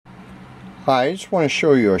Hi, I just want to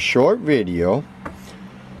show you a short video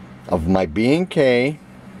of my B&K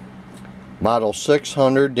Model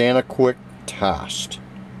 600 Dana Quick Test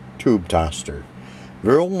tube tester.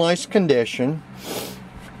 Real nice condition.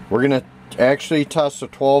 We're going to actually test a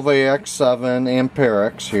 12AX7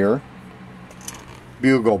 Amperex here.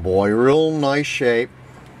 Bugle Boy, real nice shape.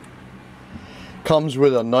 Comes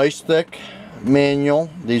with a nice thick manual.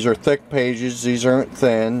 These are thick pages, these aren't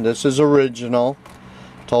thin. This is original.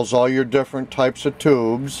 Tells all your different types of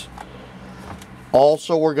tubes.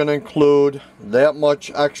 Also, we're going to include that much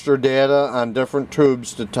extra data on different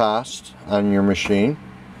tubes to test on your machine.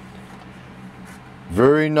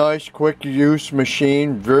 Very nice, quick use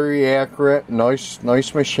machine, very accurate, nice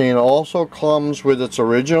machine. Also comes with its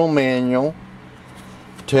original manual.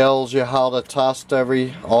 Tells you how to test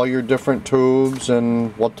all your different tubes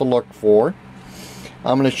and what to look for.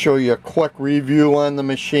 I'm going to show you a quick review on the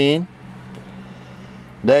machine.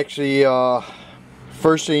 Actually,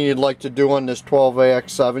 first thing you'd like to do on this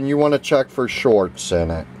 12AX7, you want to check for shorts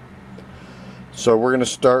in it. So we're going to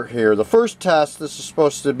start here. The first test, this is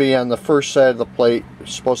supposed to be on the first side of the plate.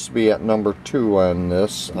 It's supposed to be at number 2 on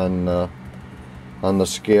this, on the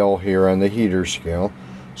scale here, on the heater scale.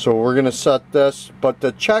 So we're going to set this, but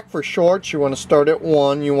to check for shorts, you want to start at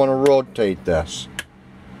 1. You want to rotate this.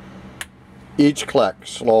 Each click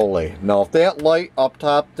slowly. Now, if that light up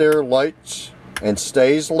top there lights and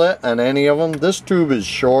stays lit on any of them, this tube is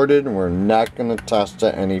shorted and we're not going to test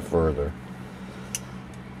it any further.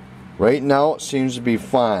 Right now it seems to be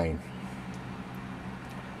fine.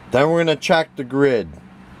 Then we're going to check the grid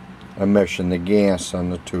emission, the gas on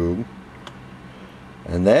the tube.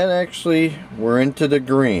 And then actually we're into the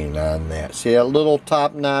green on that. See, that little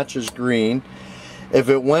top notch is green. If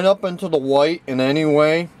it went up into the white in any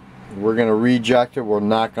way, we're going to reject it. We're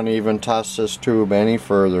not going to even test this tube any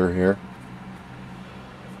further here.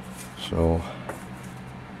 So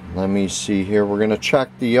let me see here. We're going to check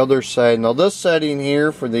the other side. Now this setting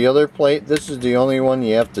here for the other plate, this is the only one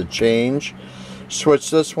you have to change.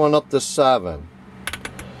 Switch this one up to 7.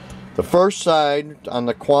 The first side on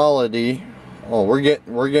the quality, we're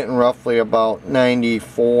getting roughly about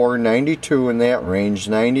 94, 92 in that range,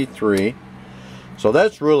 93. So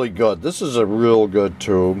that's really good. This is a real good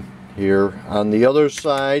tube here. On the other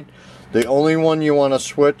side, the only one you want to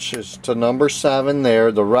switch is to number 7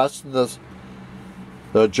 there. The rest of the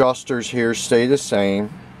adjusters here stay the same.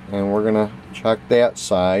 And we're going to check that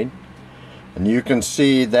side. And you can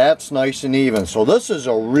see that's nice and even. So this is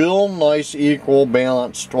a real nice equal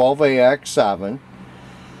balanced 12AX7.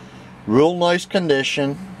 Real nice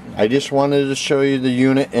condition. I just wanted to show you the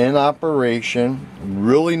unit in operation.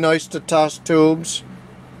 Really nice to test tubes.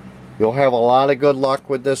 You'll have a lot of good luck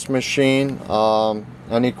with this machine.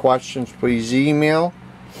 Any questions, please email.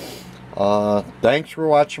 Thanks for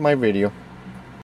watching my video.